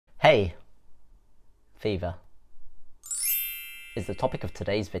Hay fever is the topic of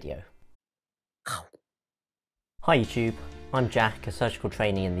today's video. Hi YouTube, I'm Jack, a surgical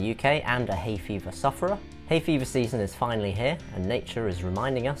trainee in the UK and a hay fever sufferer. Hay fever season is finally here and nature is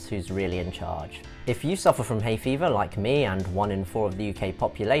reminding us who's really in charge. If you suffer from hay fever like me and 1 in 4 of the UK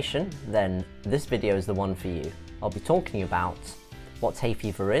population, then this video is the one for you. I'll be talking about what hay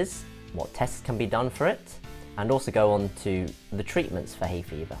fever is, what tests can be done for it, and also go on to the treatments for hay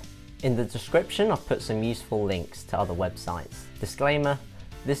fever. In the description I've put some useful links to other websites. Disclaimer,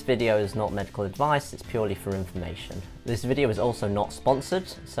 this video is not medical advice, it's purely for information. This video is also not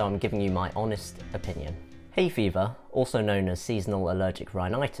sponsored, so I'm giving you my honest opinion. Hay fever, also known as seasonal allergic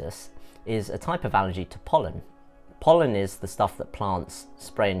rhinitis, is a type of allergy to pollen. Pollen is the stuff that plants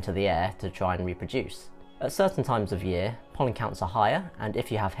spray into the air to try and reproduce. At certain times of year, pollen counts are higher, and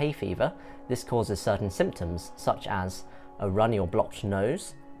if you have hay fever, this causes certain symptoms such as a runny or blocked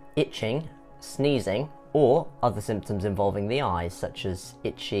nose, itching, sneezing, or other symptoms involving the eyes such as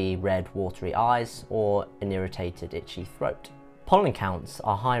itchy, red, watery eyes or an irritated, itchy throat. Pollen counts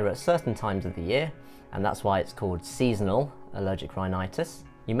are higher at certain times of the year, and that's why it's called seasonal allergic rhinitis.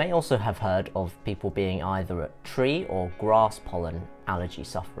 You may also have heard of people being either a tree or grass pollen allergy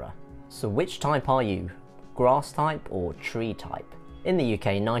sufferer. So which type are you? Grass type or tree type? In the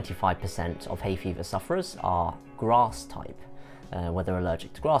UK, 95% of hay fever sufferers are grass type, where they're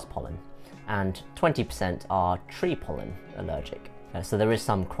allergic to grass pollen, and 20% are tree pollen allergic. So there is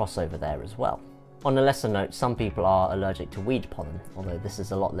some crossover there as well. On a lesser note, some people are allergic to weed pollen, although this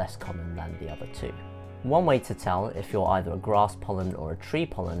is a lot less common than the other two. One way to tell if you're either a grass pollen or a tree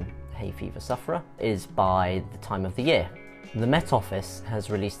pollen hay fever sufferer is by the time of the year. The Met Office has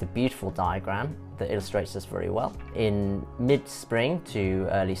released a beautiful diagram that illustrates this very well. In mid-spring to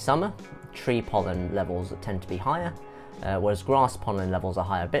early summer, tree pollen levels tend to be higher, whereas grass pollen levels are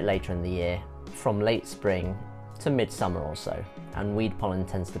higher a bit later in the year, from late spring to midsummer or so, and weed pollen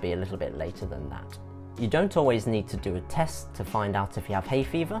tends to be a little bit later than that. You don't always need to do a test to find out if you have hay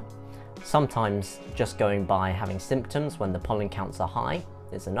fever. Sometimes just going by having symptoms when the pollen counts are high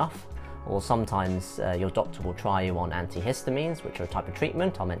is enough, or sometimes your doctor will try you on antihistamines, which are a type of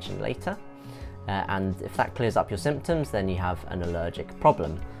treatment I'll mention later, and if that clears up your symptoms, then you have an allergic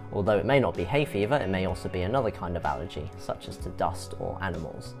problem. Although it may not be hay fever, it may also be another kind of allergy, such as to dust or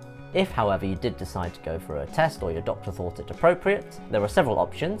animals. If, however, you did decide to go for a test or your doctor thought it appropriate, there are several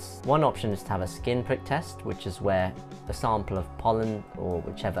options. One option is to have a skin prick test, which is where a sample of pollen or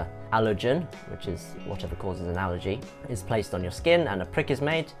whichever allergen, which is whatever causes an allergy, is placed on your skin and a prick is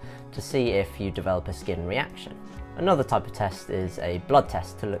made to see if you develop a skin reaction. Another type of test is a blood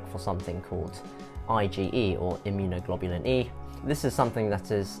test to look for something called IgE or immunoglobulin E. This is something that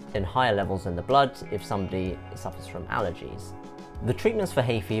is in higher levels in the blood if somebody suffers from allergies. The treatments for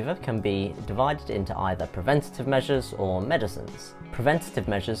hay fever can be divided into either preventative measures or medicines. Preventative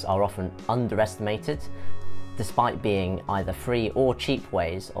measures are often underestimated, despite being either free or cheap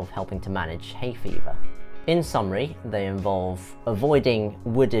ways of helping to manage hay fever. In summary, they involve avoiding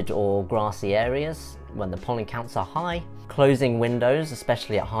wooded or grassy areas when the pollen counts are high, closing windows,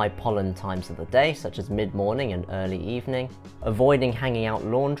 especially at high pollen times of the day, such as mid-morning and early evening, avoiding hanging out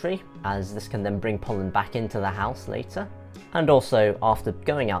laundry, as this can then bring pollen back into the house later, and also after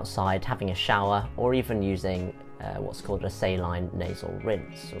going outside, having a shower or even using what's called a saline nasal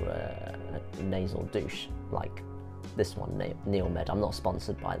rinse or a nasal douche, like this one, Neomed. I'm not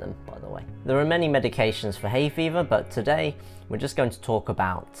sponsored by them, by the way. There are many medications for hay fever, but today we're just going to talk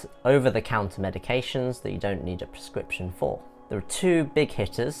about over-the-counter medications that you don't need a prescription for. There are two big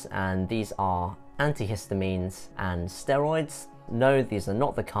hitters, and these are antihistamines and steroids. No, these are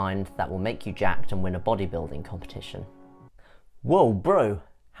not the kind that will make you jacked and win a bodybuilding competition. Whoa, bro,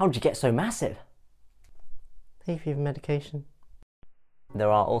 how'd you get so massive? Hay fever medication. There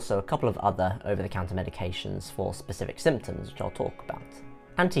are also a couple of other over-the-counter medications for specific symptoms, which I'll talk about.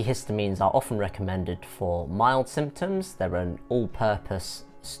 Antihistamines are often recommended for mild symptoms. They're an all-purpose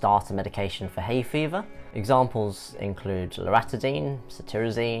starter medication for hay fever. Examples include loratadine,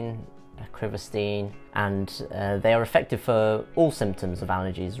 cetirizine, crivastine, and they are effective for all symptoms of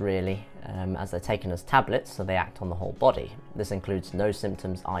allergies really, as they're taken as tablets, so they act on the whole body. This includes nose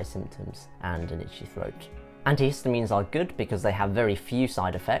symptoms, eye symptoms, and an itchy throat. Antihistamines are good because they have very few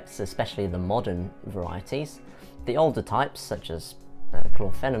side effects, especially the modern varieties. The older types, such as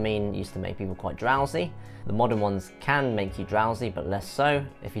chlorphenamine, used to make people quite drowsy. The modern ones can make you drowsy, but less so.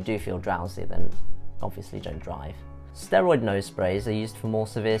 If you do feel drowsy, then obviously don't drive. Steroid nose sprays are used for more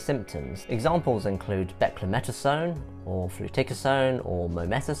severe symptoms. Examples include beclometasone, or fluticasone, or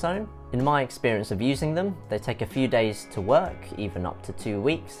mometasone. In my experience of using them, they take a few days to work, even up to 2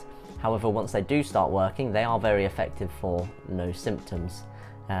 weeks, However, once they do start working, they are very effective for nose symptoms.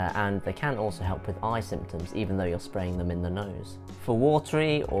 And they can also help with eye symptoms, even though you're spraying them in the nose. For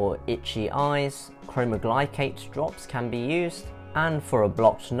watery or itchy eyes, chromoglycate drops can be used. And for a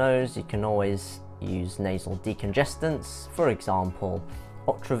blocked nose, you can always use nasal decongestants, for example,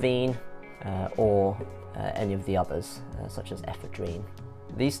 Otrivine or any of the others, such as ephedrine.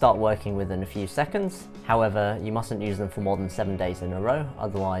 These start working within a few seconds. However, you mustn't use them for more than 7 days in a row,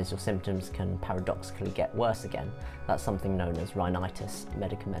 otherwise your symptoms can paradoxically get worse again. That's something known as rhinitis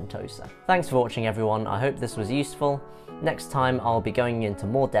medicamentosa. Thanks for watching, everyone. I hope this was useful. Next time I'll be going into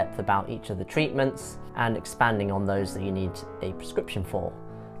more depth about each of the treatments and expanding on those that you need a prescription for.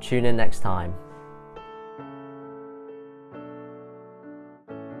 Tune in next time.